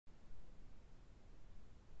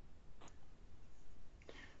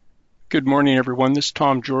Good morning, everyone. This is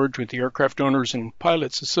Tom George with the Aircraft Owners and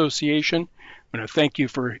Pilots Association. I want to thank you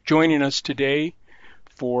for joining us today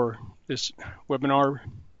for this webinar.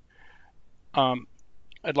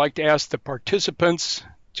 I'd like to ask the participants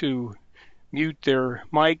to mute their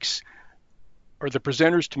mics, or the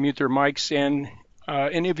presenters to mute their mics, and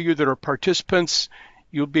any of you that are participants,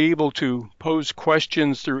 you'll be able to pose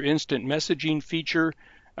questions through instant messaging feature.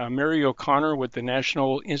 Mary O'Connor with the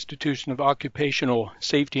National Institution of Occupational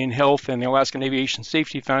Safety and Health and the Alaskan Aviation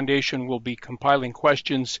Safety Foundation will be compiling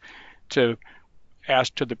questions to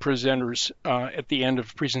ask to the presenters at the end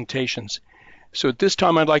of presentations. So at this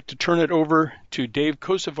time, I'd like to turn it over to Dave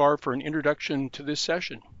Kosovar for an introduction to this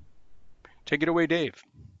session. Take it away, Dave.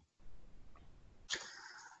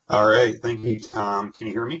 All right, thank you, Tom. Can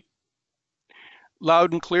you hear me?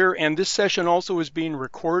 Loud and clear, and this session also is being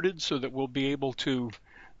recorded so that we'll be able to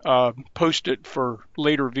post it for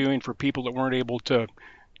later viewing for people that weren't able to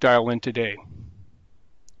dial in today.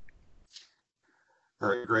 All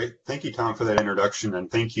right, great. Thank you, Tom, for that introduction, and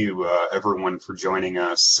thank you, everyone, for joining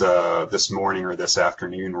us this morning or this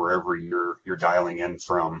afternoon, wherever you're dialing in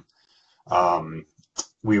from.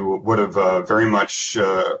 We would have very much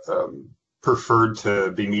preferred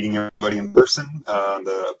to be meeting everybody in person.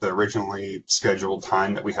 The originally scheduled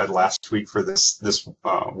time that we had last week for this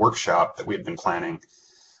workshop that we had been planning.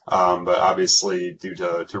 But obviously, due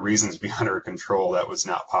to reasons beyond our control, that was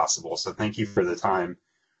not possible. So thank you for the time,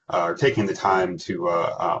 taking the time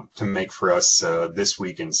to make for us this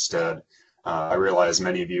week instead. I realize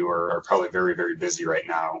many of you are probably very, very busy right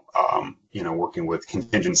now, working with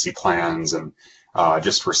contingency plans and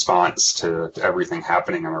just response to everything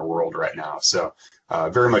happening in our world right now. So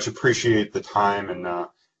very much appreciate the time and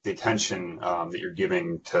the attention that you're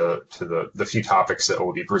giving to the few topics that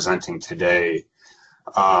we'll be presenting today.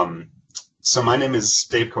 So my name is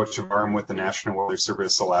Dave Kosovar. I'm with the National Weather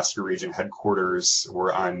Service Alaska Region Headquarters,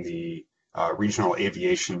 where I'm the regional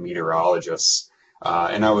aviation meteorologist.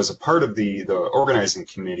 And I was a part of the organizing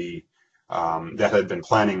committee that had been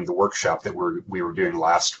planning the workshop that we were doing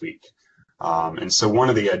last week. And so one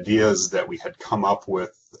of the ideas that we had come up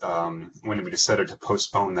with when we decided to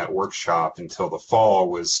postpone that workshop until the fall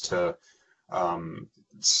was to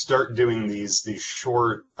start doing these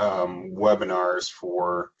short webinars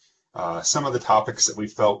for some of the topics that we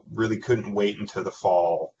felt really couldn't wait until the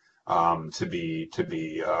fall to be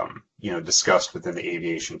discussed within the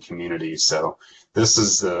aviation community. So this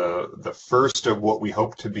is the first of what we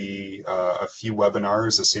hope to be a few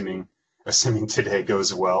webinars, assuming today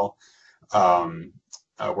goes well,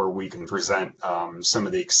 where we can present some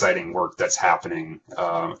of the exciting work that's happening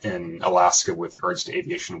in Alaska with regards to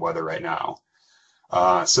aviation weather right now.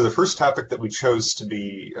 So the first topic that we chose to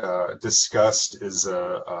be discussed is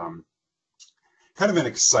kind of an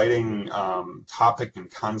exciting topic and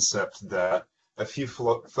concept that a few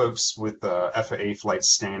folks with FAA flight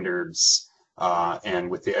standards and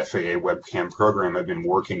with the FAA webcam program have been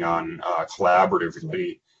working on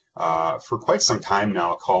collaboratively for quite some time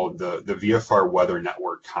now, called the VFR Weather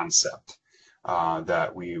Network concept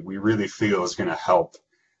that we really feel is going to help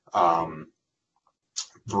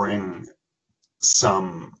bring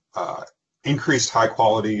some increased high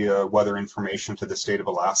quality weather information to the state of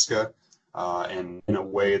Alaska and in a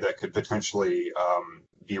way that could potentially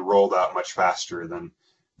be rolled out much faster than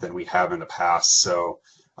we have in the past. So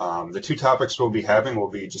the two topics we'll be having will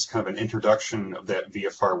be just kind of an introduction of that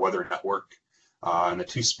VFR Weather Network. And the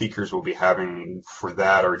two speakers we'll be having for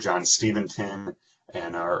that are John Steventon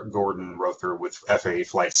and Gordon Rother with FAA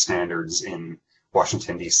Flight Standards in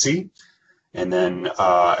Washington, D.C. And then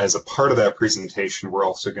as a part of that presentation, we're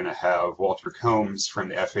also going to have Walter Combs from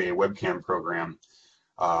the FAA webcam program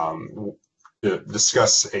to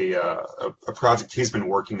discuss a project he's been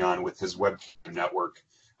working on with his webcam network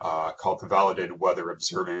called the Validated Weather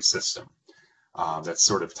Observing System that's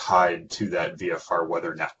sort of tied to that VFR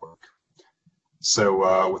Weather Network.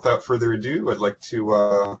 So without further ado, I'd like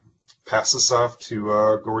to pass this off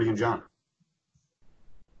to Gordy and John.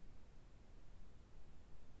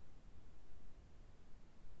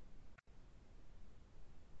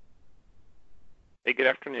 Hey, good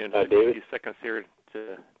afternoon. David. A few seconds here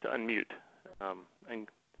to unmute. And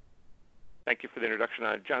thank you for the introduction.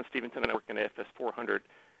 John Stevenson, and I work in AFS 400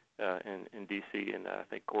 in DC, and I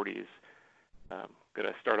think Gordy is going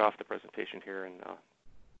to start off the presentation here, and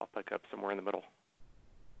I'll pick up somewhere in the middle.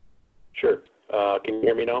 Sure. Can you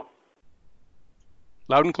hear me now?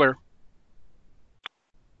 Loud and clear.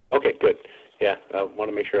 Okay, good. Yeah, I want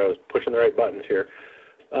to make sure I was pushing the right buttons here.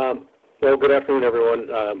 Well, good afternoon,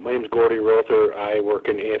 everyone. My name is Gordy Rother. I work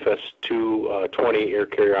in AFS 220 Air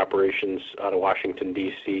Carrier Operations out of Washington,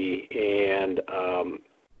 D.C., and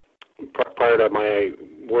prior to my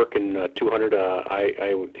work in 200,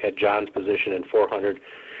 I had John's position in 400,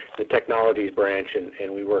 the technologies branch,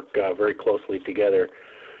 and we work very closely together.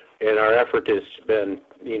 And our effort has been,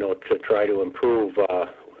 to try to improve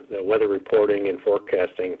the weather reporting and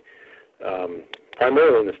forecasting,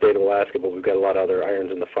 primarily in the state of Alaska, but we've got a lot of other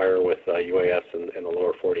irons in the fire with UAS and the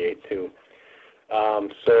lower 48 too.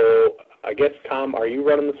 So I guess, Tom, are you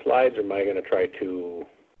running the slides, or am I going to try to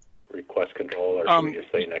request control, or should we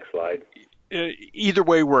just say next slide? Either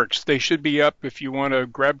way works. They should be up. If you want to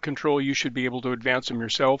grab control, you should be able to advance them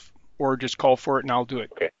yourself, or just call for it and I'll do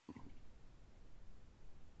it. Okay.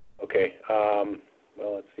 Okay.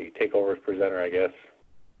 Well, let's see. Take over as presenter, I guess.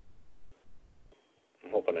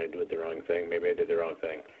 I'm hoping I did the wrong thing. Maybe I did the wrong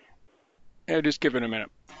thing. Yeah, just give it a minute.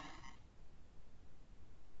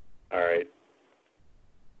 All right.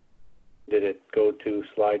 Did it go to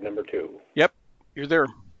slide number 2? Yep, you're there.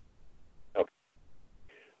 Okay.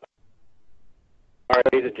 All right,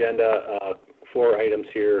 today's agenda, 4 items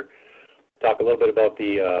here. Talk a little bit about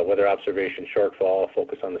the weather observation shortfall,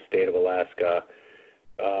 focus on the state of Alaska.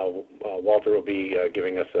 Walter will be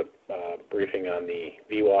giving us a briefing on the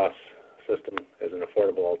VWAS system as an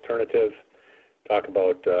affordable alternative. Talk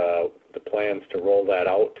about the plans to roll that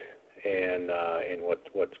out and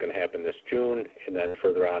what's going to happen this June, and then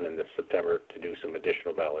further on in this September to do some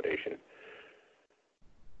additional validation.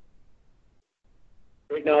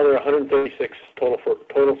 Right now, there are 136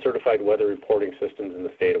 total certified weather reporting systems in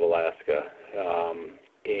the state of Alaska,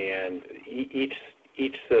 and each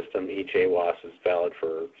system, each AWAS, is valid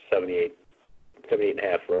for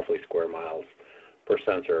 78.5 roughly square miles per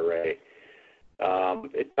sensor array.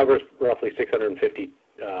 It covers roughly 650,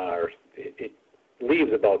 it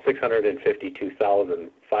leaves about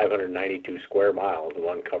 652,592 square miles of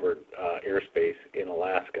uncovered airspace in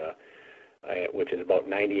Alaska, which is about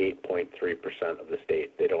 98.3% of the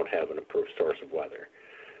state. They don't have an approved source of weather.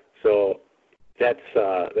 So that's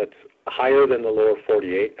higher than the lower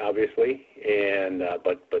 48, obviously, and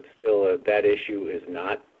but still that issue is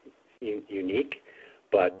not unique,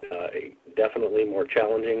 but definitely more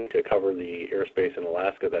challenging to cover the airspace in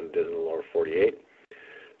Alaska than it is in the lower 48.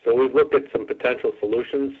 So we've looked at some potential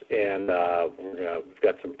solutions, and we've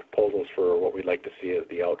got some proposals for what we'd like to see as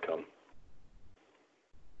the outcome.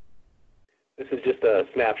 This is just a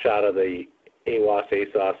snapshot of the AWAS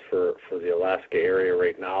ASOS for the Alaska area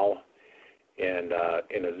right now. And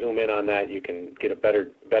in a zoom in on that, you can get a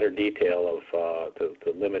better detail of the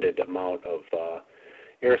limited amount of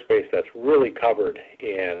airspace that's really covered.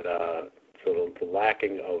 And so the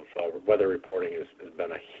lacking of weather reporting has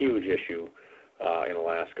been a huge issue in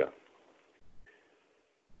Alaska.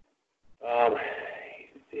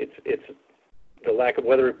 The lack of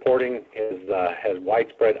weather reporting has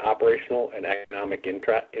widespread operational and economic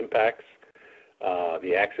impacts.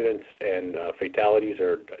 The accidents and fatalities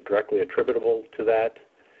are directly attributable to that.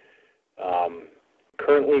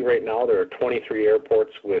 Currently, right now, there are 23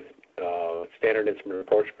 airports with standard instrument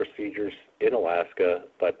approach procedures in Alaska,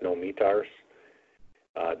 but no METARs.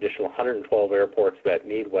 Additional 112 airports that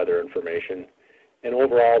need weather information. And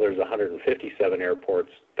overall, there's 157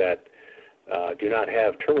 airports that do not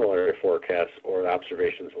have terminal area forecasts, or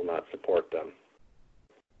observations will not support them.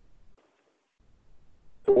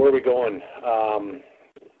 So where are we going?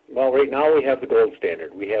 Well, right now we have the gold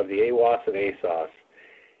standard. We have the AWAS and ASOS,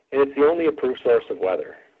 and it's the only approved source of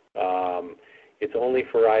weather. It's only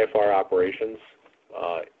for IFR operations.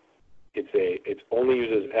 It only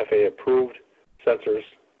uses FAA approved sensors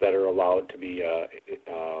that are allowed to be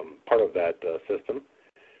part of that system.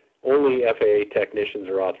 Only FAA technicians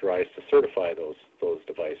are authorized to certify those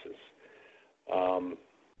devices.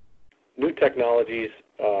 New technologies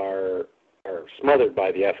are smothered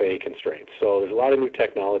by the FAA constraints. So there's a lot of new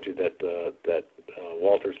technology that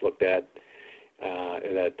Walter's looked at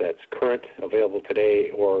and that's current, available today,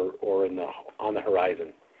 or on the horizon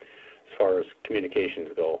as far as communications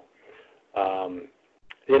go.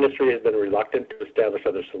 The industry has been reluctant to establish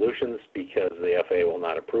other solutions because the FAA will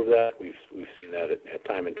not approve that. We've seen that at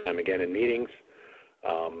time and time again in meetings.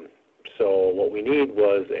 So what we need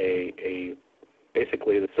was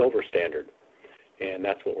basically the silver standard, and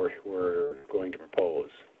that's what we're going to propose.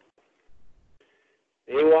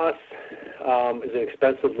 The AWAS is an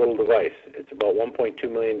expensive little device. It's about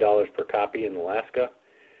 $1.2 million per copy in Alaska.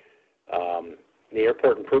 The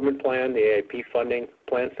Airport Improvement Plan, the AIP funding,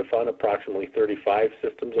 plans to fund approximately 35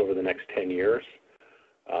 systems over the next 10 years.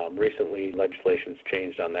 Recently, legislation's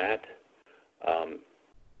changed on that.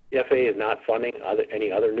 The FAA is not funding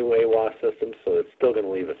any other new AWAS systems, so it's still going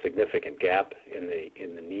to leave a significant gap in the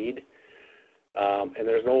need. And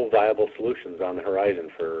there's no viable solutions on the horizon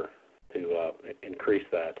to increase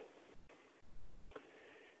that.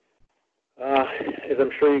 As I'm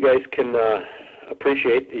sure you guys can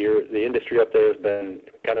appreciate, the industry up there has been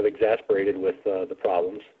kind of exasperated with the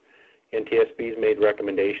problems. NTSB's made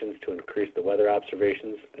recommendations to increase the weather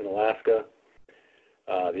observations in Alaska.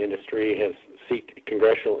 The industry has sought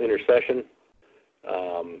congressional intercession.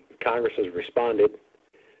 Congress has responded.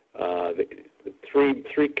 The three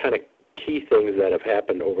kind of key things that have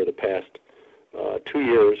happened over the past 2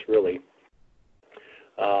 years, really,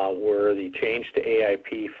 were the change to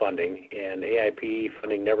AIP funding. And AIP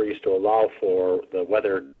funding never used to allow for the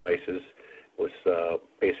weather devices. It was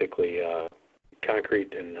basically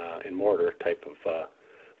concrete and mortar type of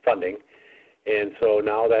funding. And so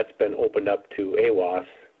now that's been opened up to AWOS,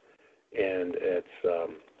 and it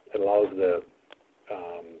allows the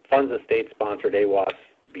funds of state-sponsored AWOS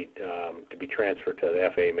to be transferred to the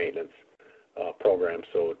FAA maintenance program,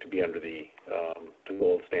 so to be under the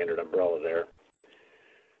gold standard umbrella there.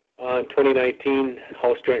 In 2019,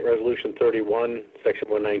 House Joint Resolution 31, Section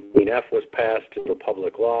 119F was passed into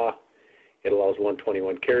public law. It allows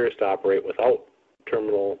 121 carriers to operate without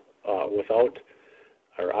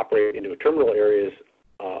or operate into terminal areas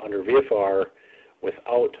under VFR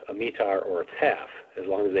without a METAR or a TAF, as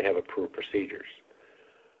long as they have approved procedures.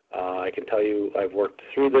 I can tell you I've worked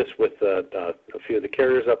through this with a few of the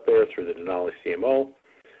carriers up there through the Denali CMO.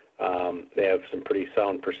 They have some pretty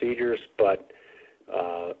sound procedures, but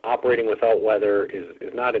operating without weather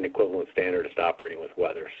is not an equivalent standard as to operating with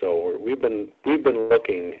weather. So we've been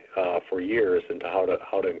looking for years into how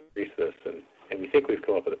to increase this, and we think we've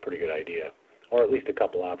come up with a pretty good idea, or at least a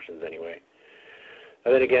couple options anyway.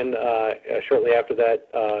 And then again, shortly after that,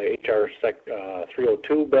 HR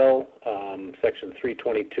 302 bill, Section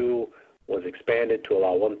 322 was expanded to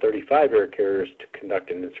allow 135 air carriers to conduct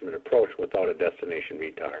an instrument approach without a destination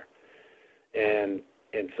VTAR.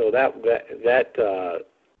 And so that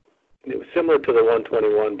it was similar to the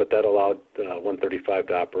 121, but that allowed 135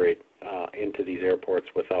 to operate into these airports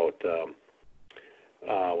without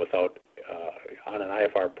on an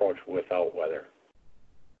IFR approach without weather.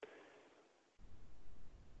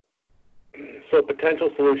 So potential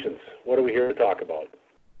solutions. What are we here to talk about?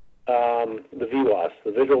 The VWAS,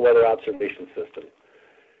 the Visual Weather Observation System.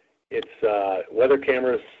 It's weather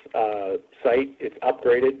cameras site. It's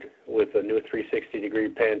upgraded with a new 360-degree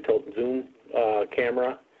pan, tilt, zoom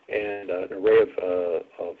camera and an array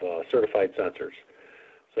of certified sensors.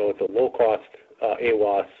 So it's a low-cost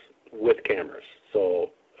AWAS with cameras.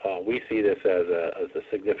 So we see this as a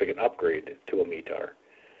significant upgrade to a METAR.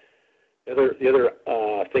 The other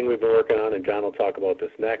thing we've been working on, and John will talk about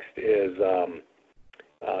this next, is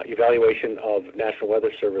evaluation of National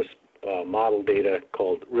Weather Service model data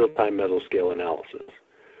called real-time mesoscale analysis.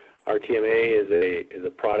 RTMA is a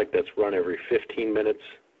product that's run every 15 minutes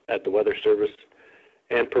at the Weather Service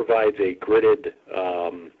and provides a gridded,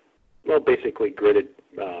 basically gridded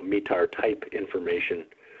METAR type information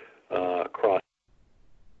across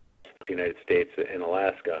the United States and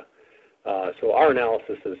Alaska. So our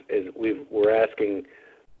analysis is we're asking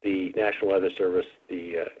the National Weather Service,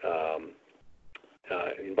 the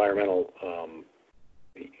environmental,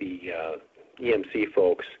 the EMC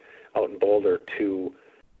folks out in Boulder to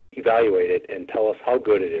evaluate it and tell us how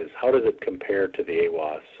good it is. How does it compare to the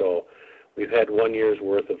AWAS? So we've had 1 year's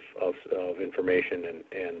worth of information,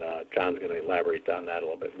 and John's going to elaborate on that a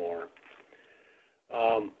little bit more.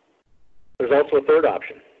 There's also a third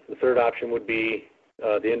option. The third option would be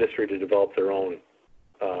the industry to develop their own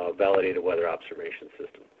validated weather observation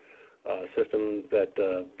system. A system that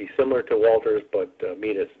be similar to Walters but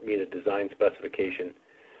meet a design specification,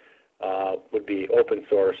 would be open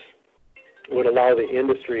source, would allow the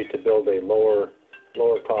industry to build a lower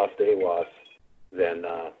cost AWAS than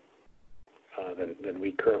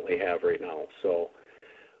we currently have right now. So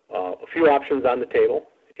a few options on the table,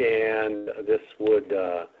 and this would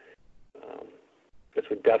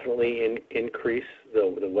definitely increase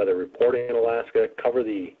the weather reporting in Alaska, cover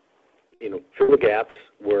fill the gaps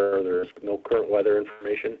where there's no current weather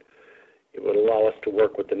information. It would allow us to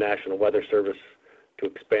work with the National Weather Service to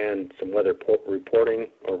expand some weather reporting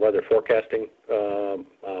or weather forecasting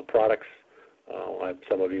products.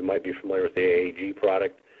 Some of you might be familiar with the AAG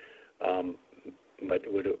product, but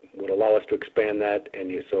it would allow us to expand that, and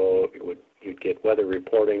you'd get weather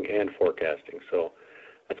reporting and forecasting. So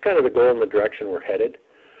that's kind of the goal and the direction we're headed.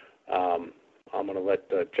 I'm going to let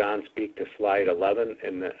John speak to slide 11,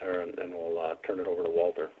 and then we'll turn it over to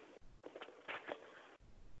Walter.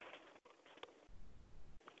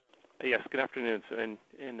 Yes, good afternoon. So in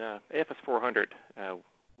AFS 400,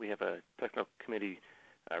 we have a technical committee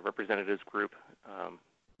representatives group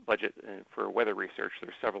budget for weather research.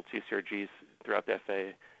 There's several TCRGs throughout the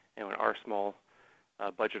FAA, and our small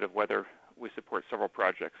budget of weather we support several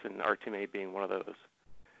projects, and RTMA being one of those.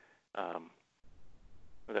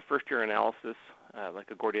 The first-year analysis, like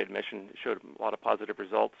Gordy had mentioned, showed a lot of positive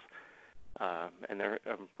results, and we're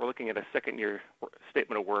looking at a second-year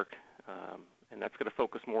statement of work, and that's going to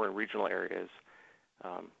focus more in regional areas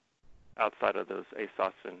outside of those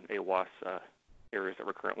ASOS and AWOS areas that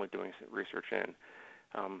we're currently doing research in.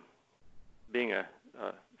 Being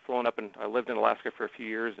flown up, and I lived in Alaska for a few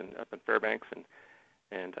years and up in Fairbanks,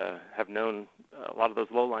 and have known a lot of those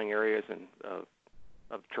low-lying areas and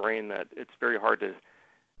of terrain that it's very hard to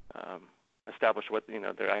establish what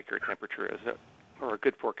the accurate temperature is or a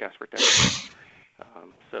good forecast for temperature.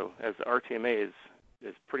 So as the RTMA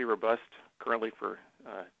is pretty robust currently for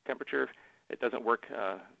temperature, it doesn't work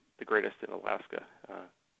the greatest in Alaska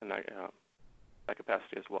in that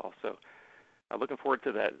capacity as well. So looking forward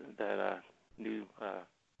to that new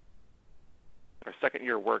our second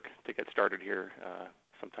year work to get started here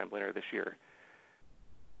sometime later this year.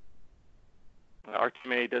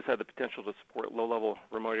 RTMA does have the potential to support low-level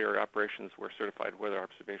remote area operations where certified weather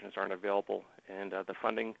observations aren't available, and the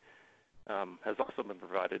funding has also been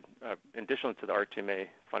provided. In addition to the RTMA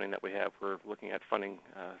funding that we have, we're looking at funding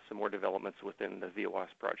some more developments within the VOS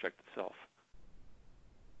project itself.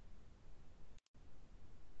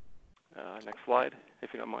 Next slide,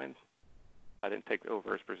 if you don't mind. I didn't take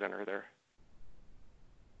over as presenter there.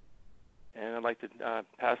 And I'd like to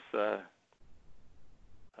pass the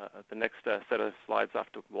next set of slides off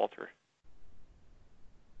to Walter.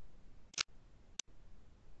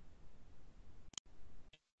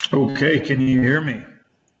 Okay, can you hear me?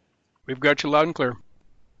 We've got you loud and clear.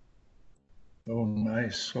 Oh,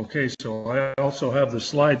 nice. Okay, so I also have the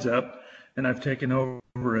slides up, and I've taken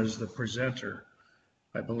over as the presenter,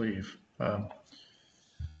 I believe.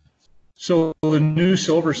 So the new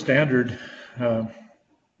silver standard, now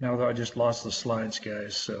that I just lost the slides,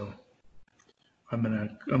 guys, so I'm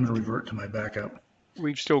gonna revert to my backup.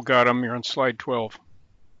 We've still got them. You're on slide 12.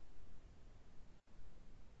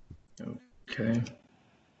 Okay.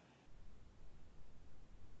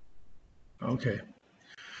 Okay.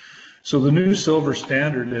 So the new silver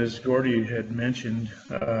standard, as Gordy had mentioned,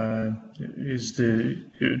 is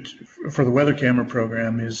for the weather camera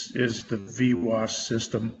program is the VWAS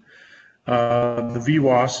system. The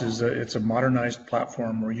VWAS it's a modernized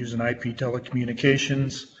platform. We're using IP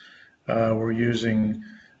telecommunications. We're using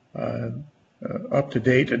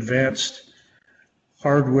up-to-date advanced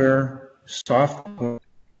hardware, software,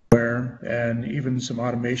 and even some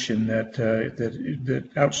automation that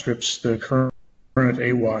outstrips the current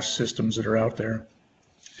AWOS systems that are out there.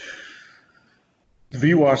 The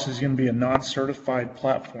VWAS is going to be a non-certified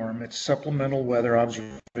platform. It's supplemental weather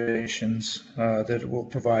observations that it will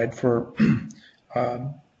provide for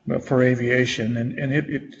aviation,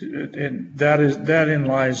 and that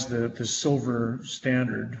lies the silver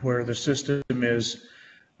standard, where the system is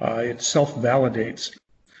it self-validates.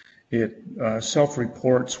 It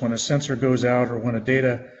self-reports when a sensor goes out or when a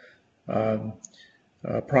data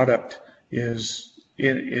product is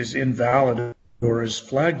invalid or is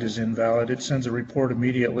flagged as invalid. It sends a report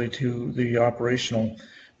immediately to the operational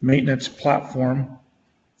maintenance platform,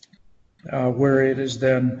 where it is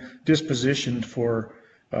then dispositioned for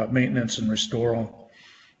maintenance and restoral.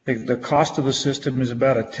 The cost of the system is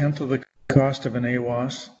about 1/10 of the cost of an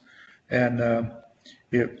AWOS, and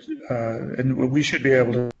we should be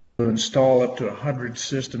able to install up to 100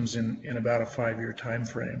 systems in about a 5-year time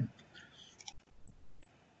frame.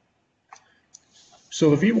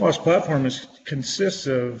 So the VWAS platform consists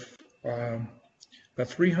of a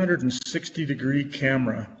 360-degree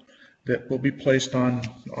camera that will be placed on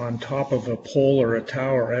top of a pole or a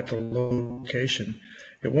tower at the location.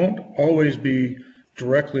 It won't always be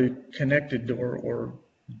directly connected or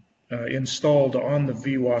installed on the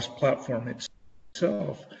VWAS platform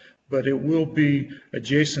itself, but it will be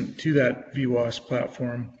adjacent to that VWAS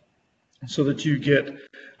platform so that you get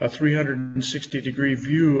a 360-degree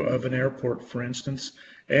view of an airport, for instance,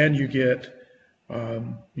 and you get a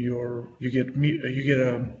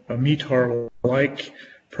METAR-like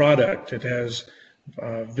product that has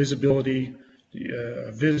visibility,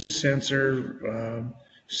 vis sensor,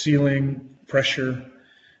 ceiling, pressure,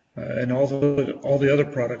 and all the other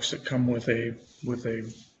products that come with a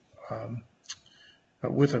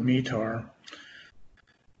METAR.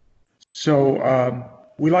 So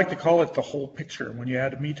we like to call it the whole picture. When you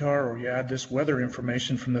add a METAR or you add this weather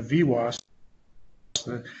information from the VWAS,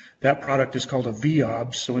 that product is called a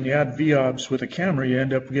VOBS. So when you add VOBS with a camera, you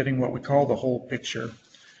end up getting what we call the whole picture.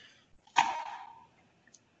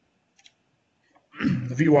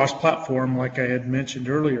 The VWAS platform, like I had mentioned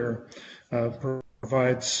earlier,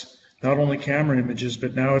 provides not only camera images,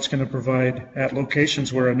 but now it's going to provide, at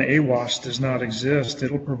locations where an AWOS does not exist,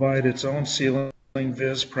 it'll provide its own ceiling,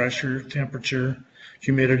 viz, pressure, temperature,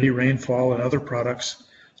 humidity, rainfall, and other products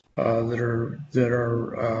that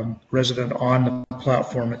are resident on the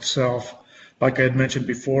platform itself. Like I had mentioned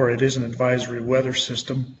before, it is an advisory weather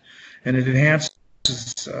system, and it enhances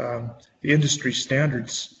the industry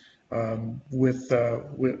standards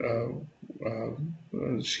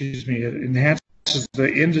it enhances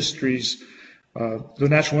the industry's, the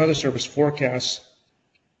National Weather Service forecasts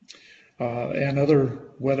and other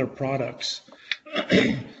weather products.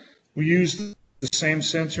 We use the same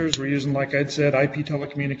sensors. We're using, like I'd said, IP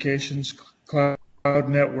telecommunications, cloud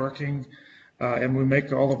networking, and we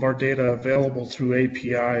make all of our data available through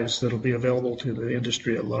APIs that'll be available to the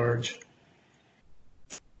industry at large.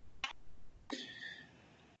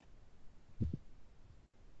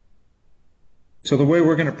 So the way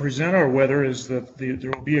we're going to present our weather is that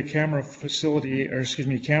there will be a camera facility, or excuse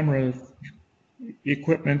me, camera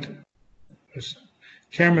equipment,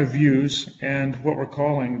 camera views, and what we're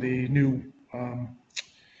calling the new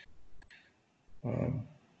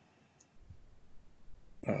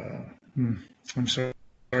I'm sorry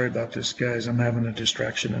about this, guys. I'm having a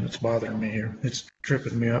distraction and it's bothering me here. It's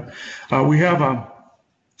tripping me up. We have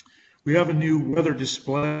a new weather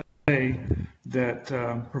display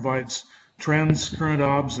that provides trends, current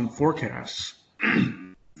obs, and forecasts.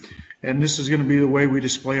 And this is going to be the way we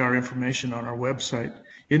display our information on our website.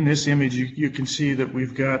 In this image, you can see that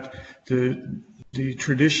we've got the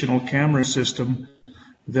traditional camera system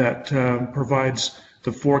that provides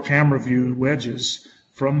the 4 camera view wedges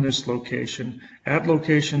from this location. At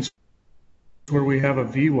locations where we have a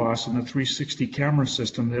VWAS and a 360 camera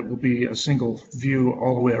system, that will be a single view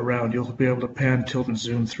all the way around. You'll be able to pan, tilt, and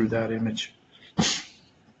zoom through that image.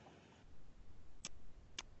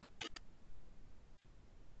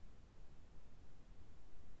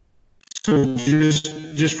 So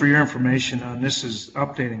just for your information, this is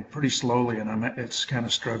updating pretty slowly, and it's kind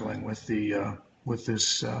of struggling with the with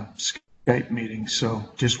this Skype meeting. So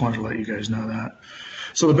just wanted to let you guys know that.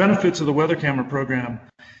 So the benefits of the weather camera program: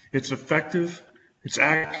 it's effective, it's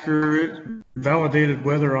accurate, validated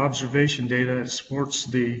weather observation data. It supports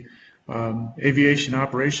the aviation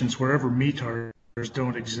operations wherever METARs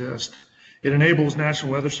don't exist. It enables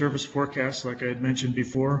National Weather Service forecasts, like I had mentioned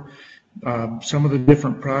before. Some of the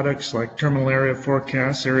different products like terminal area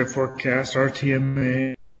forecasts,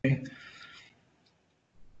 RTMA.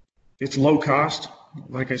 It's low cost.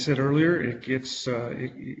 Like I said earlier,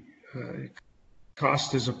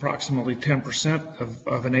 cost is approximately 10%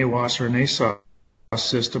 of an AWOS or an ASOS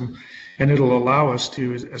system, and it'll allow us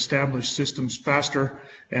to establish systems faster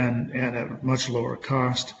and at much lower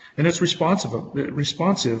cost. And it's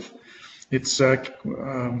responsive. It's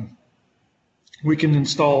we can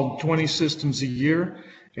install 20 systems a year,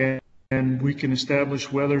 and we can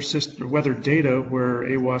establish weather data where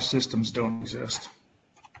AWOS systems don't exist.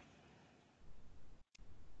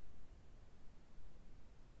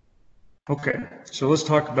 Okay, so let's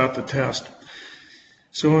talk about the test.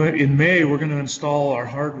 So in May, we're going to install our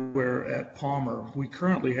hardware at Palmer. We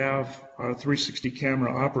currently have our 360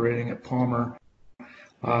 camera operating at Palmer.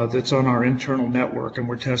 That's on our internal network, and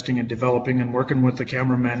we're testing and developing and working with the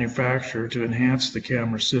camera manufacturer to enhance the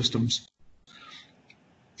camera systems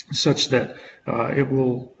such that it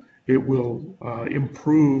will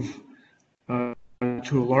improve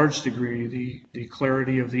to a large degree the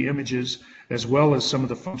clarity of the images, as well as some of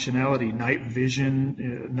the functionality. Night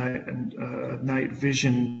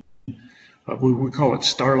vision, we call it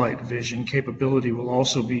starlight vision capability, will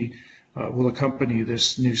also be will accompany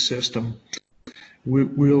this new system.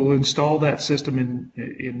 We'll install that system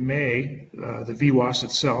in May, the VWAS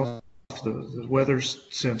itself, the weather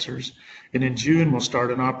sensors, and in June we'll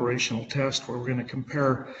start an operational test where we're going to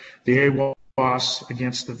compare the AWAS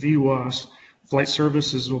against the VWAS. Flight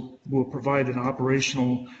Services will provide an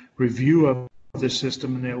operational review of the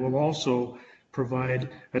system, and they will also provide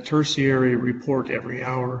a tertiary report every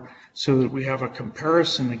hour so that we have a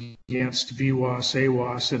comparison against VWAS,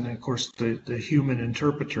 AWAS, and of course the human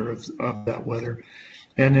interpreter of that weather.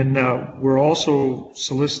 And then we're also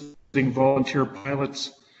soliciting volunteer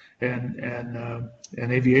pilots and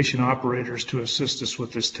aviation operators to assist us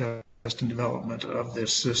with this test and development of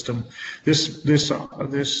this system. This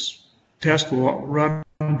test will run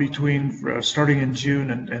between starting in June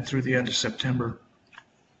and through the end of September.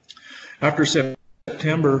 After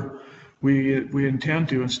September, we intend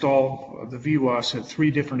to install the VWAS at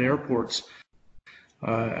 3 different airports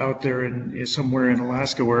out there somewhere in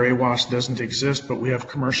Alaska where AWAS doesn't exist, but we have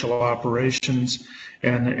commercial operations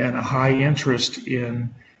and a high interest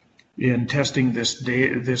in in testing this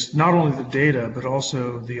data, not only the data, but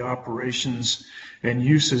also the operations and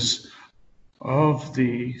uses of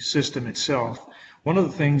the system itself. One of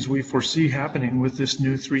the things we foresee happening with this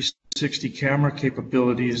new 360 camera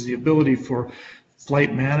capability is the ability for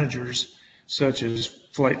flight managers, such as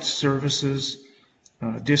flight services,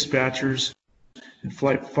 dispatchers, and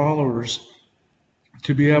flight followers,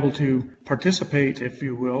 to be able to participate, if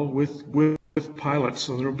you will, with pilots.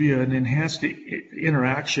 So there'll be an enhanced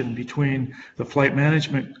interaction between the flight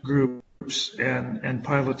management groups and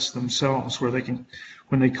pilots themselves, where they can,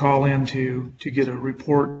 when they call in to get a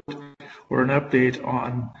report or an update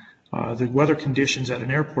on the weather conditions at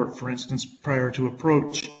an airport, for instance, prior to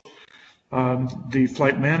approach, the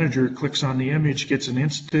flight manager clicks on the image, gets an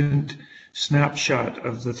instant snapshot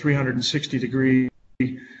of the 360-degree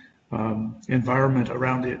environment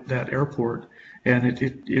around that airport, and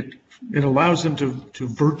it allows them to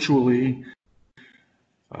virtually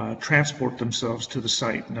transport themselves to the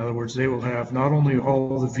site. In other words, they will have not only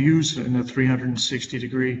all the views in a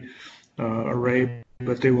 360-degree array,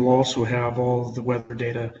 but they will also have all of the weather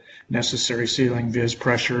data necessary: ceiling, viz,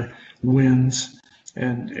 pressure, winds,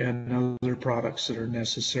 and other products that are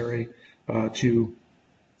necessary to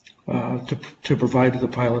provide to the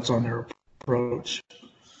pilots on their approach.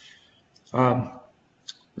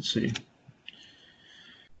 Let's see.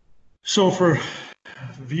 So for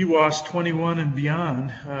VWAS 21 and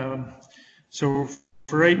beyond, so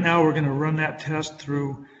for right now, we're going to run that test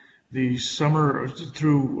through the summer,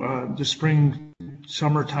 through the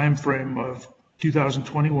spring-summer timeframe of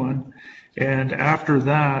 2021, and after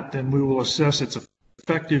that, then we will assess its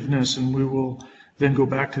effectiveness, and we will then go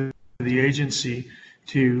back to the agency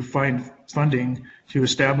to find funding to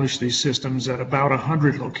establish these systems at about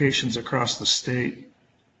 100 locations across the state.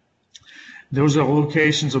 Those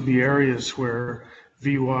locations will be areas where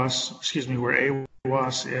where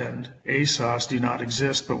AWAS and ASOS do not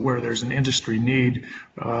exist, but where there's an industry need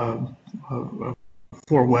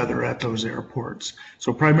for weather at those airports.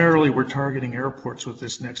 So primarily we're targeting airports with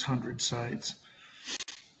this next 100 sites.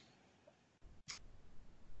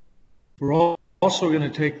 We're also going to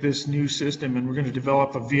take this new system and we're going to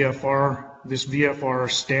develop this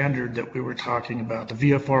VFR standard that we were talking about, the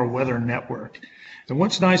VFR Weather Network. And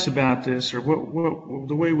what's nice about this, or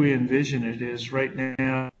the way we envision it, is right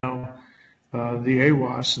now the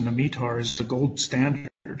AWAS and the METAR is the gold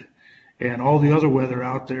standard, and all the other weather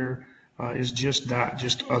out there is just that,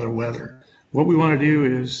 just other weather. What we want to do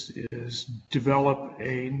is develop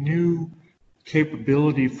a new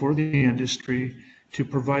capability for the industry to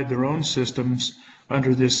provide their own systems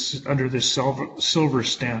under this silver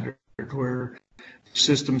standard, where the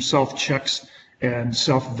system self-checks and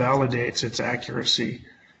self-validates its accuracy.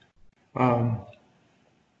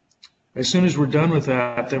 As soon as we're done with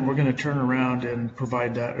that, then we're going to turn around and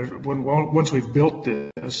provide that. Once we've built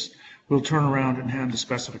this, we'll turn around and hand the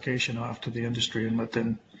specification off to the industry and let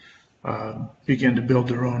them begin to build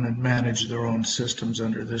their own and manage their own systems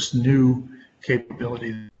under this new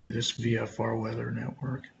capability, this VFR Weather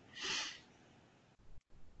Network.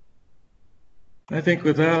 I think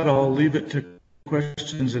with that, I'll leave it to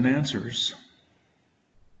questions and answers.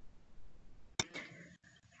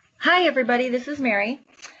 Hi, everybody. This is Mary.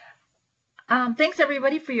 Thanks,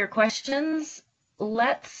 everybody, for your questions.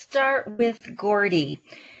 Let's start with Gordy.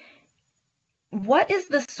 What is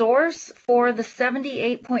the source for the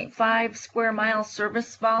 78.5 square mile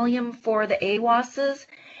service volume for the AWASs?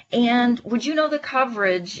 And would you know the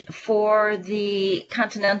coverage for the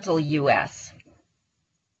continental U.S.?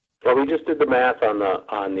 Well, we just did the math on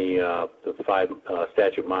the 5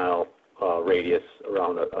 statute mile radius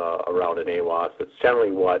around an AWAS. It's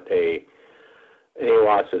generally what an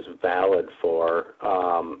AWAS is valid for,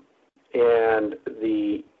 and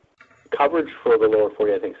the coverage for the lower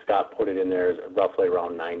 40, I think Scott put it in there, is roughly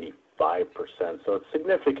around 95%. So it's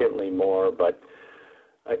significantly more, but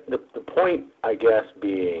the point, I guess,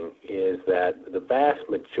 being is that the vast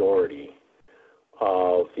majority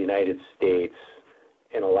of the United States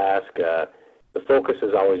and Alaska, the focus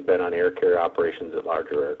has always been on air carrier operations at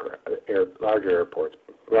larger airports,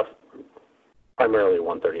 primarily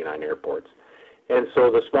 139 airports. And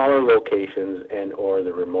so the smaller locations and or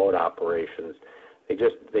the remote operations, they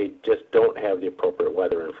just don't have the appropriate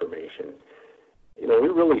weather information. You know, we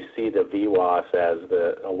really see the VWAS as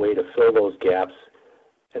a way to fill those gaps,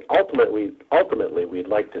 and ultimately we'd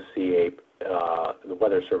like to see the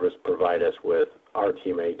Weather Service provide us with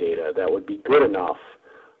RTMA data that would be good enough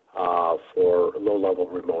for low-level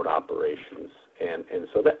remote operations. And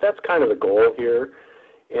so that's kind of the goal here.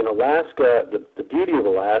 In Alaska, the beauty of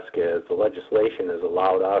Alaska is the legislation has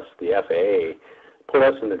allowed us, the FAA, put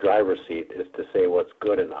us in the driver's seat is to say what's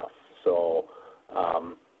good enough. So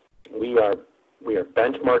we are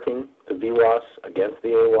benchmarking the VWAS against the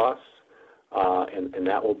AWAS, and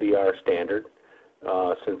that will be our standard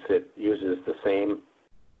since it uses the same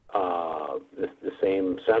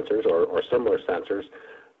sensors or similar sensors.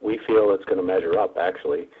 We feel it's going to measure up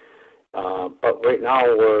actually, but right now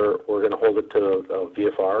we're going to hold it to a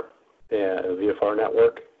VFR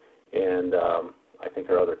network, and I think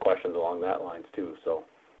there are other questions along that lines too. So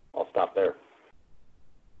I'll stop there.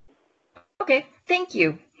 Okay, thank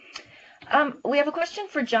you. We have a question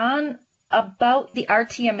for John about the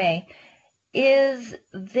RTMA. Is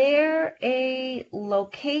there a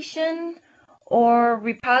location or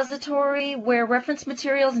repository where reference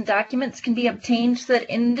materials and documents can be obtained so that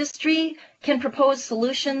industry can propose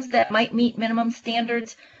solutions that might meet minimum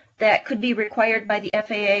standards that could be required by the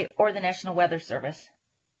FAA or the National Weather Service?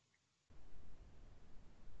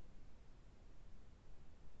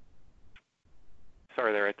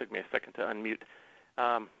 Sorry there, it took me a second to unmute.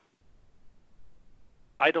 I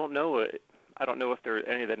don't know if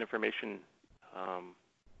any of that information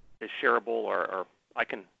is shareable, or I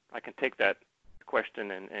can take that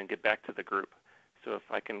question and get back to the group. So if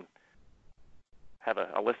I can have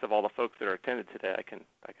a list of all the folks that are attended today, I can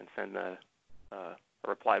send a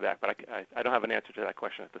reply back. But I don't have an answer to that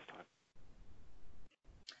question at this time.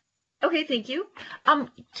 Okay, thank you.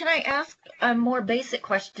 Can I ask a more basic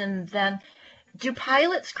question then? Do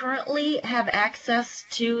pilots currently have access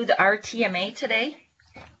to the RTMA today?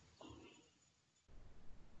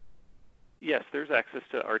 Yes, there's access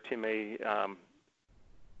to RTMA.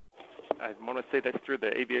 I want to say that's through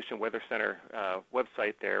the Aviation Weather Center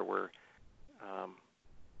website there, where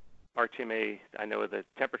RTMA, I know the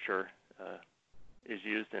temperature is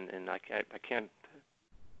used, and I can't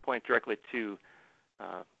point directly to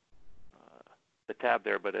the tab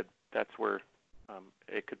there, but that's where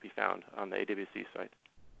it could be found on the AWC site.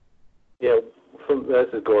 Yeah,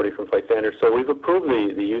 this is Gordy from Flight Standards. So we've approved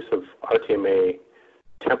the use of RTMA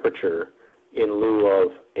temperature in lieu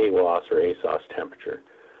of AWOS or ASOS temperature.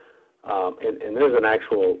 And there's an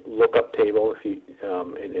actual lookup table,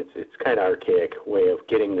 and it's kind of archaic way of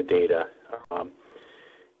getting the data.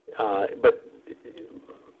 But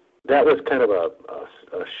that was kind of a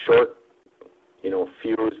short,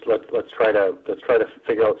 fuse. Let's try to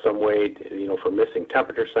figure out some way, for missing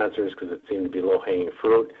temperature sensors, because it seemed to be low-hanging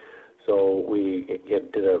fruit. So we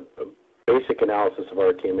did a basic analysis of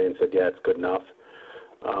RTMA and said, yeah, it's good enough.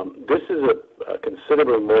 This is a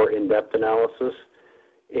considerably more in-depth analysis,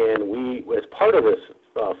 and as part of this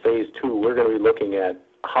phase 2, we're going to be looking at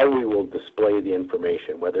how we will display the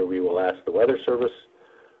information, whether we will ask the Weather Service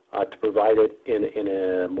to provide it in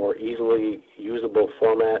a more easily usable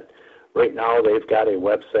format. Right now, they've got a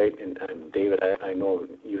website, and David, I know,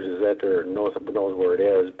 uses it or knows where it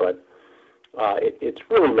is, but it's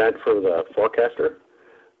really meant for the forecaster.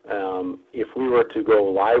 If we were to go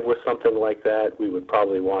live with something like that, we would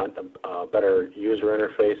probably want a better user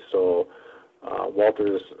interface. So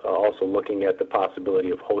Walter's also looking at the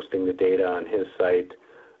possibility of hosting the data on his site,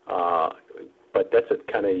 but that's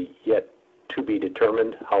kind of yet to be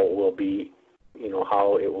determined how it will be,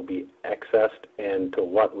 how it will be accessed and to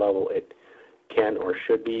what level it can or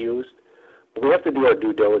should be used. But we have to do our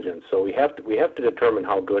due diligence, so we have to determine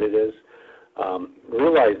how good it is.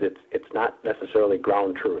 Realize it's not necessarily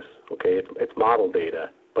ground truth. Okay, it's model data,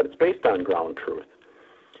 but it's based on ground truth,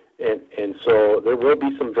 and so there will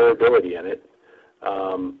be some variability in it.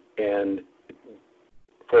 And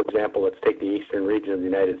for example, let's take the eastern region of the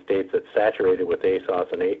United States that's saturated with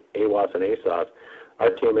AWOS and ASOS.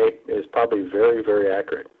 RTMA is probably very, very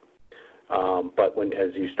accurate. But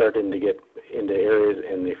as you start to get into areas,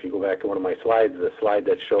 and if you go back to one of my slides, the slide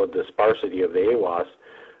that showed the sparsity of the AWOS,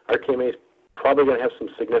 RTMA is probably going to have some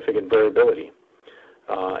significant variability.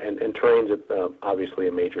 And terrain's obviously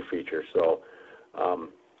a major feature. So,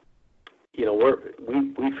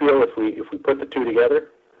 we feel if we put the two together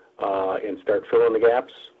and start filling the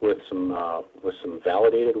gaps with some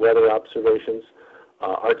validated weather observations,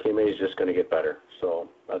 RTMA is just going to get better. So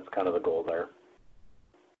that's kind of the goal there.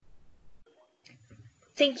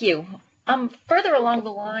 Thank you. Further along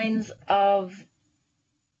the lines of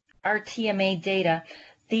RTMA data,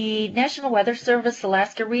 the National Weather Service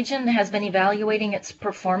Alaska region has been evaluating its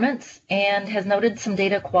performance and has noted some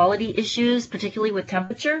data quality issues, particularly with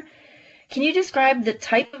temperature. Can you describe the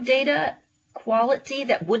type of data quality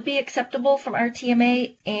that would be acceptable from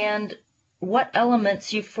RTMA and what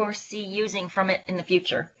elements you foresee using from it in the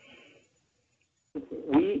future?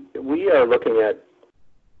 We are looking at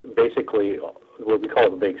basically what we call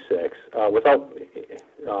the Big Six, without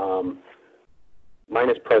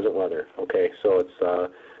minus present weather. Okay, so it's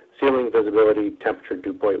ceiling visibility, temperature,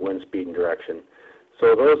 dew point, wind speed, and direction.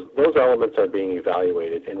 So those elements are being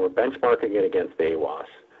evaluated, and we're benchmarking it against the AWOS.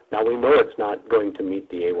 Now, we know it's not going to meet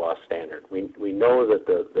the AWOS standard. We know that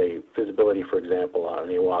the visibility, for example, on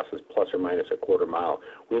AWOS is plus or minus a quarter mile.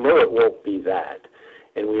 We know it won't be that,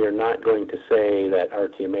 and we are not going to say that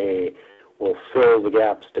RTMA will fill the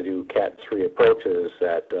gaps to do Cat 3 approaches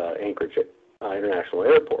at Anchorage International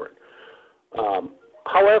Airport.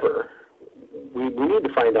 However, we need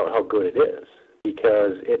to find out how good it is,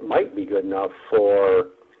 because it might be good enough for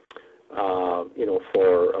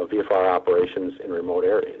VFR operations in remote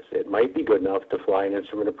areas. It might be good enough to fly an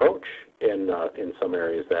instrument approach in some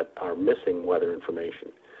areas that are missing weather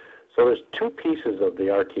information. So there's two pieces of the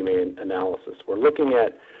RTMA analysis. We're looking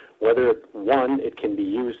at whether, one, it can be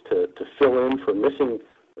used to fill in for missing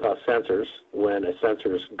sensors when a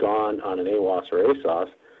sensor is gone on an AWOS or ASOS.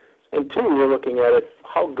 And two, we're looking at it,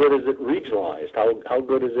 how good is it regionalized? How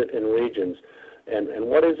good is it in regions? And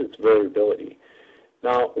what is its variability?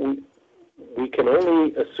 Now, we can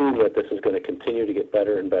only assume that this is going to continue to get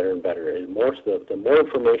better and better and better. And the more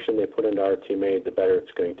information they put into RTMA, the better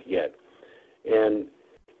it's going to get. And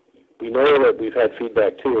we know that we've had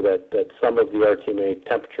feedback too that some of the RTMA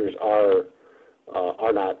temperatures are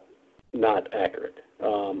not accurate,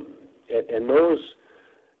 and those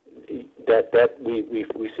that we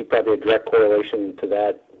see probably a direct correlation to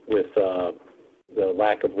that with the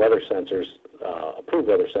lack of weather sensors, approved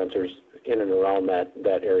weather sensors in and around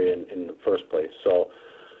that area in the first place. So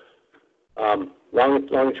long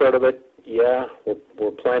and short of it, yeah,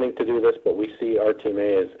 we're planning to do this, but we see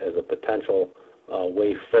RTMA as a potential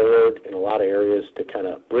way forward in a lot of areas to kind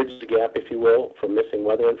of bridge the gap, if you will, from missing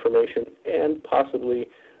weather information, and possibly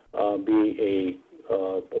be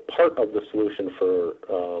a part of the solution for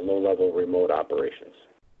low-level remote operations.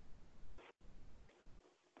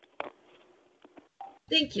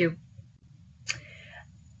 Thank you.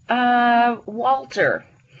 Walter,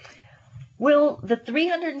 will the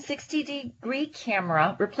 360-degree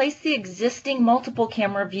camera replace the existing multiple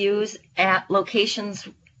camera views at locations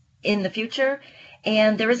in the future?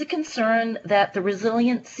 And there is a concern that the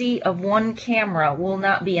resiliency of one camera will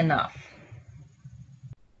not be enough.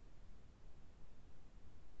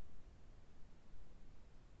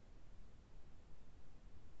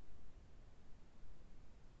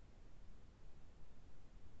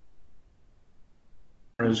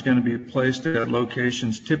 Is going to be placed at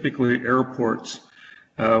locations, typically airports,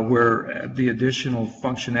 where the additional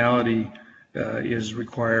functionality is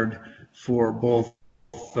required for both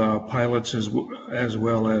pilots as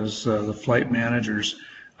well as the flight managers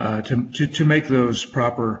to make those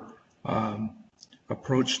proper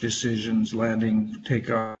approach decisions, landing,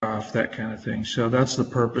 takeoff, that kind of thing. So that's the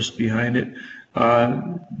purpose behind it.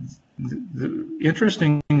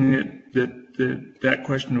 Interesting that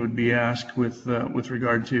question would be asked with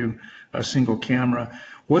regard to a single camera.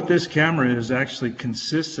 What this camera actually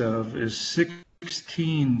consists of is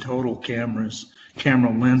 16 total camera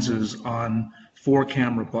lenses on 4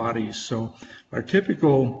 camera bodies. So our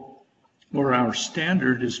typical or our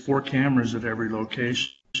standard is 4 cameras at every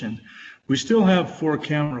location. We still have 4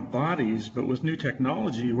 camera bodies, but with new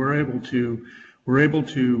technology, we're able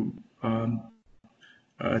to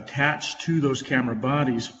attach to those camera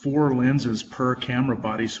bodies 4 lenses per camera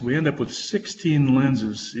body. So we end up with 16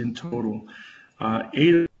 lenses in total.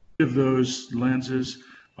 8 of those lenses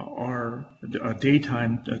are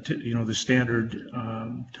daytime, the standard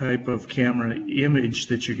type of camera image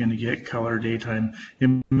that you're going to get, color daytime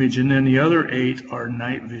image, and then the other 8 are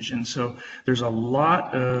night vision. So there's a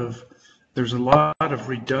lot of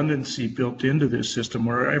redundancy built into this system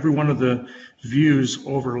where every one of the views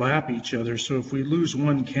overlap each other. So if we lose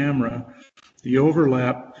one camera, the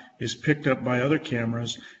overlap is picked up by other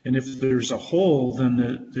cameras, and if there's a hole, then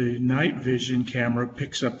the night vision camera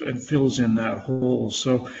picks up and fills in that hole.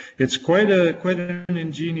 So it's quite an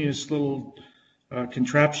ingenious little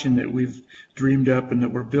contraption that we've dreamed up and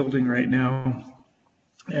that we're building right now.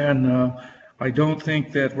 And I don't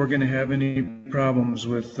think that we're going to have any problems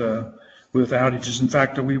with outages. In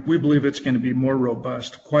fact, we believe it's going to be more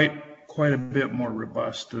robust, quite a bit more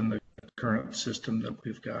robust than the current system that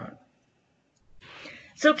we've got.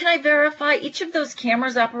 So can I verify each of those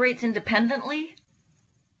cameras operates independently?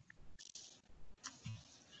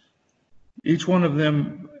 Each one of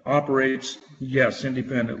them operates, yes,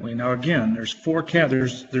 independently. Now again, there's 4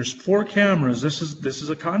 cameras. This is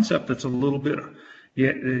a concept that's a little bit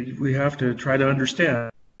we have to try to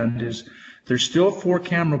understand. Is there's still 4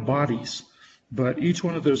 camera bodies, but each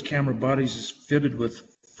one of those camera bodies is fitted with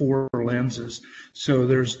 4 lenses. So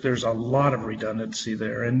there's a lot of redundancy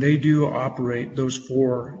there, and they do operate, those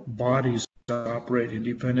 4 bodies operate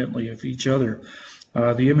independently of each other.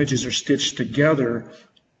 The images are stitched together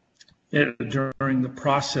during the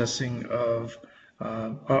processing of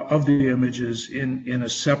the images in a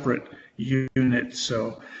separate unit.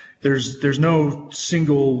 So there's no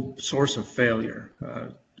single source of failure,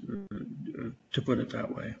 to put it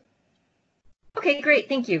that way. Okay, great,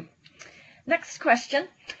 thank you. Next question.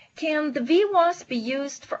 Can the VWAS be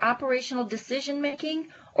used for operational decision making,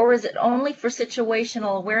 or is it only for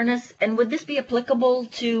situational awareness? And would this be applicable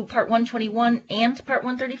to Part 121 and Part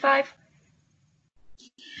 135?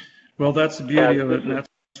 Well, that's the beauty of it, and that's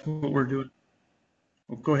what we're doing.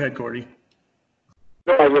 Well, go ahead, Gordy.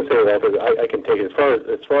 No, I was going to say that, I can take it.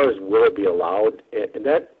 As far as will it be allowed, and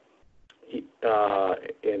that,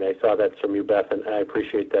 and I saw that from you, Beth, and I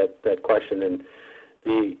appreciate that question. And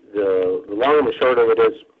the long and the short of it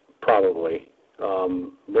is probably,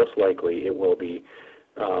 most likely, it will be.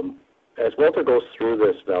 As Walter goes through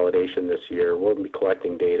this validation this year, we'll be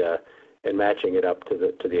collecting data and matching it up to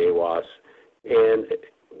the AWOS, and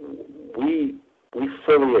we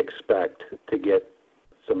fully expect to get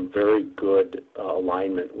some very good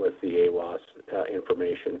alignment with the AWOS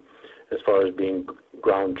information as far as being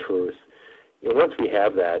ground truth. And once we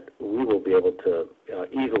have that, we will be able to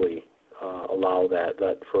easily allow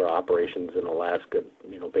that for operations in Alaska,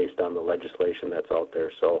 based on the legislation that's out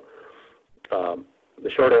there. So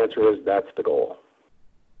the short answer is that's the goal.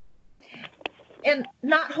 And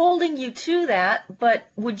not holding you to that, but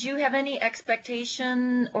would you have any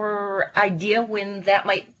expectation or idea when that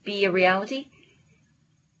might be a reality?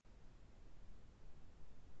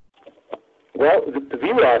 Well, the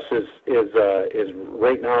VWAS is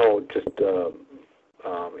right now just.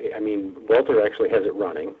 I mean, Walter actually has it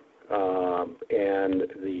running, and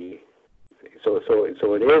so it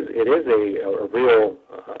is a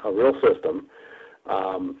real system,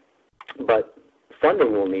 but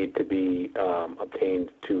funding will need to be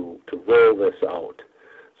obtained to roll this out.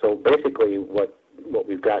 So basically, what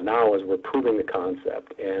we've got now is we're proving the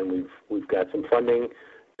concept, and we've got some funding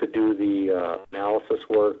to do the analysis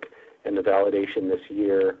work and the validation this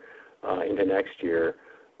year into next year.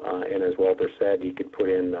 And as Walter said, he could put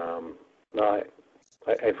in, I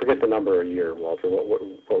forget the number a year, Walter. What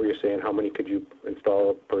were you saying? How many could you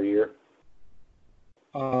install per year?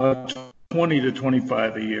 20 to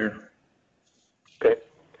 25 a year. Okay.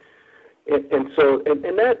 And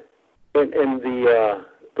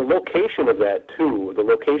the location of that too, the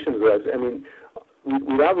locations of that, I mean,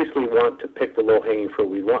 we'd obviously want to pick the low-hanging fruit.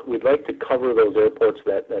 We'd like to cover those airports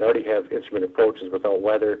that already have instrument approaches without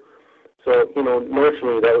weather. So,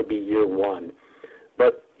 normally that would be year one.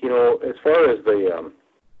 But, as far as the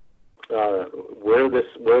where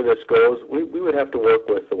this goes, we would have to work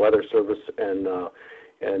with the Weather Service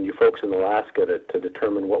and you folks in Alaska to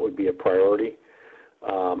determine what would be a priority,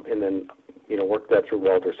 and then work that through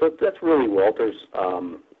Walter. So that's really Walter's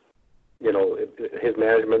his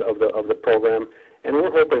management of the program. And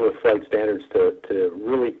we're hoping with Flight Standards to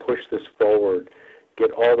really push this forward,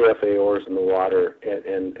 get all the FAOs in the water,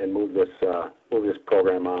 and move this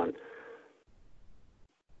program on.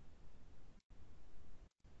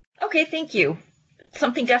 Okay, thank you.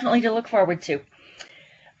 Something definitely to look forward to.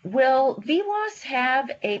 Will VWAS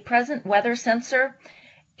have a present weather sensor?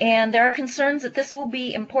 And there are concerns that this will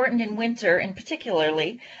be important in winter, and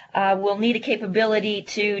particularly will need a capability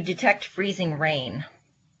to detect freezing rain.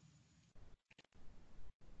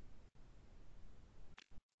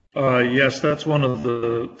 Yes, that's one of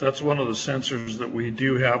the sensors that we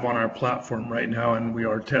do have on our platform right now, and we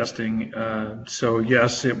are testing. So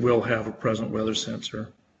yes, it will have a present weather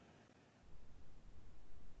sensor.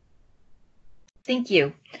 Thank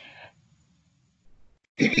you.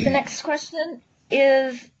 The next question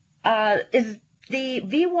is the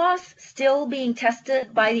VWAS still being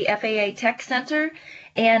tested by the FAA Tech Center,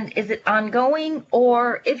 and is it ongoing?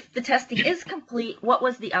 Or if the testing is complete, what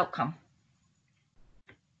was the outcome?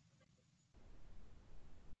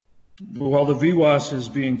 While the VWAS is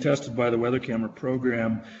being tested by the Weather Camera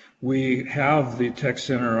program, we have the Tech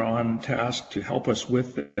Center on task to help us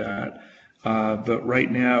with that. But right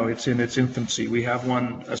now it's in its infancy. We have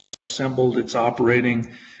one assembled, it's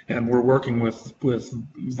operating, and we're working with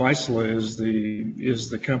Vaisala is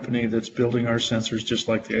the company that's building our sensors, just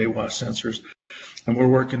like the AWAS sensors. And we're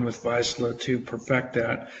working with Vaisala to perfect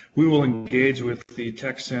that. We will engage with the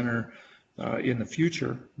Tech Center in the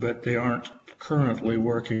future, but they aren't currently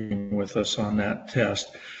working with us on that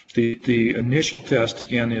test. The initial test,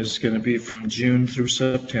 again, is going to be from June through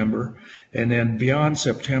September, and then beyond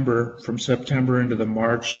September, from September into the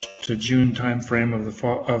March to June timeframe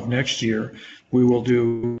of next year, we will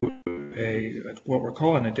do what we're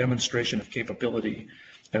calling a demonstration of capability.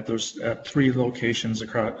 at 3 locations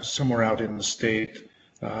across somewhere out in the state,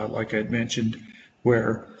 like I'd mentioned,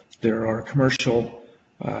 where there are commercial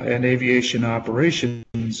and aviation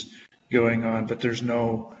operations going on, but there's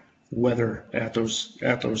no weather at those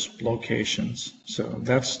locations. So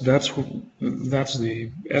that's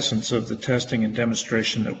the essence of the testing and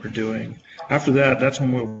demonstration that we're doing. After that, that's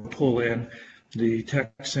when we'll pull in the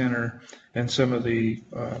tech center and some of the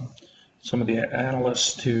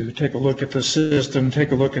analysts to take a look at the system,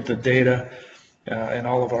 take a look at the data and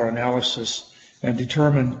all of our analysis, and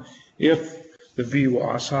determine if the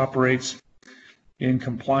VWAS operates in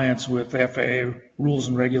compliance with FAA rules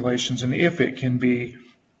and regulations, and if it can be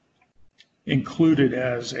included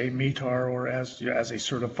as a METAR or as a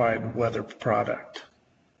certified weather product.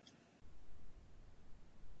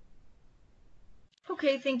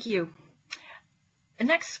 Okay, thank you. The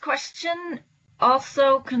next question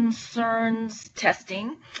also concerns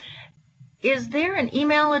testing. Is there an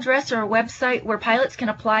email address or a website where pilots can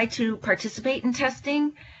apply to participate in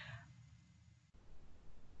testing?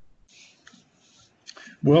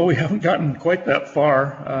 Well, we haven't gotten quite that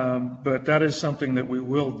far, but that is something that we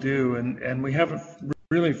will do, and we haven't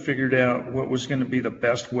really figured out what was going to be the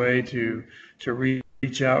best way to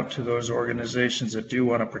reach out to those organizations that do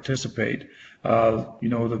want to participate. You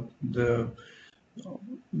know,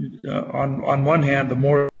 on one hand, the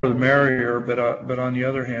more the merrier, but on the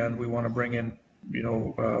other hand, we want to bring in, you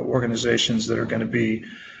know, organizations that are going to be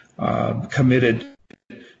committed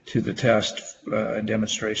to the test and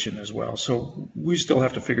demonstration as well. So we still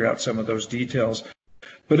have to figure out some of those details,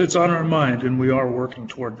 but it's on our mind and we are working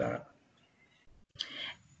toward that.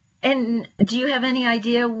 And do you have any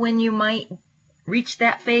idea when you might reach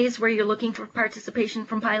that phase where you're looking for participation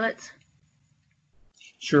from pilots?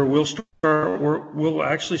 Sure, we'll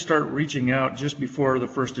actually start reaching out just before the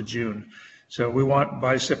 1st of June. So we want,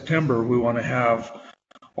 by September, we want to have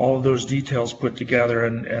all of those details put together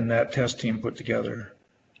and that test team put together.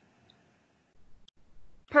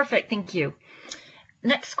 Perfect, thank you.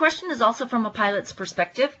 Next question is also from a pilot's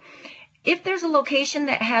perspective. If there's a location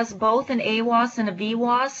that has both an AWOS and a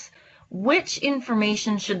VWAS, which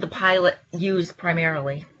information should the pilot use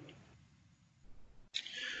primarily?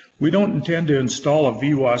 We don't intend to install a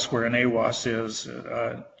VWAS where an AWOS is.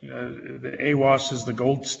 The AWOS is the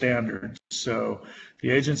gold standard. So the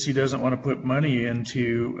agency doesn't want to put money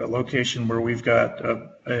into a location where we've got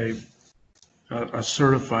a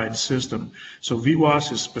certified system. So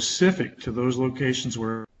VWAS is specific to those locations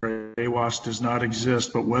where AWOS does not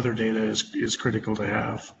exist, but weather data is critical to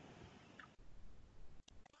have.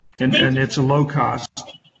 And it's a low cost.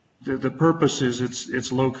 The purpose is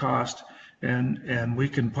it's low cost, and we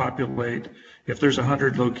can populate, if there's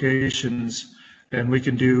 100 locations, and we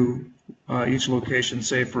can do each location,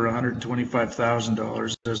 say, for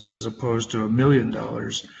 $125,000 as opposed to $1 million.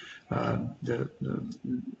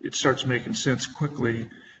 It starts making sense quickly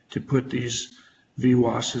to put these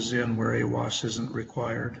VWASs in where AWOS isn't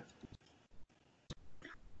required.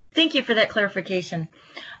 Thank you for that clarification.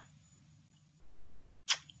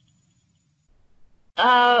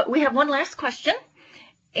 We have one last question,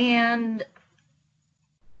 and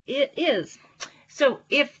it is, so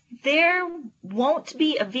if there won't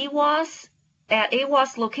be a VWAS at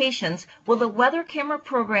AWOS locations, will the weather camera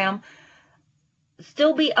program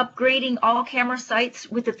still be upgrading all camera sites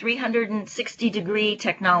with the 360-degree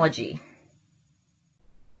technology?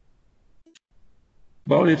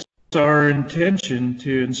 Well, it's our intention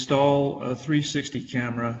to install a 360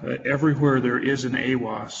 camera everywhere there is an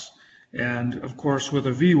AWOS. And of course, with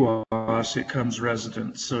a VWAS, it comes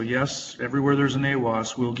resident. So yes, everywhere there's an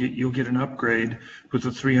AWOS, you'll get an upgrade with a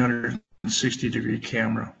 360-degree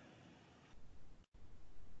camera.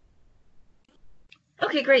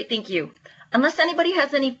 Okay, great, thank you. Unless anybody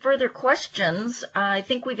has any further questions, I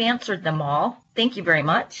think we've answered them all. Thank you very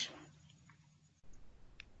much.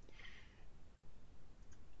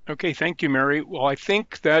 Okay, thank you, Mary. Well, I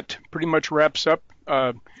think that pretty much wraps up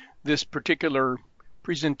this particular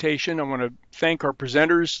presentation. I want to thank our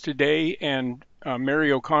presenters today and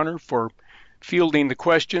Mary O'Connor for fielding the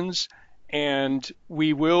questions. And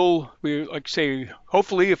we like say,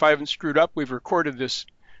 hopefully, if I haven't screwed up, we've recorded this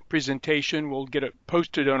presentation. We'll get it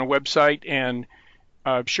posted on a website and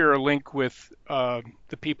share a link with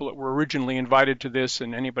the people that were originally invited to this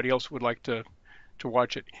and anybody else who would like to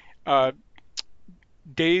watch it.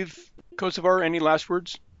 Dave Kosovar, any last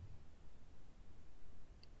words?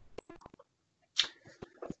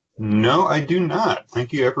 No, I do not.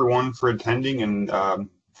 Thank you, everyone, for attending and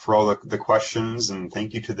for all the questions, and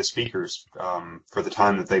thank you to the speakers for the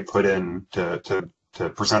time that they put in to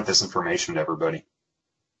present this information to everybody.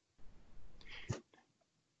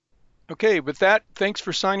 Okay, with that, thanks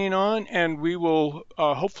for signing on, and we will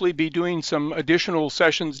hopefully be doing some additional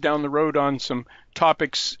sessions down the road on some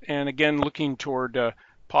topics, and again, looking toward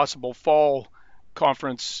possible fall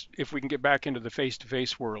conference if we can get back into the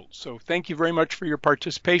face-to-face world. So thank you very much for your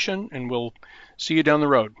participation, and we'll see you down the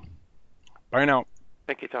road. Bye now.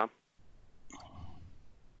 Thank you, Tom.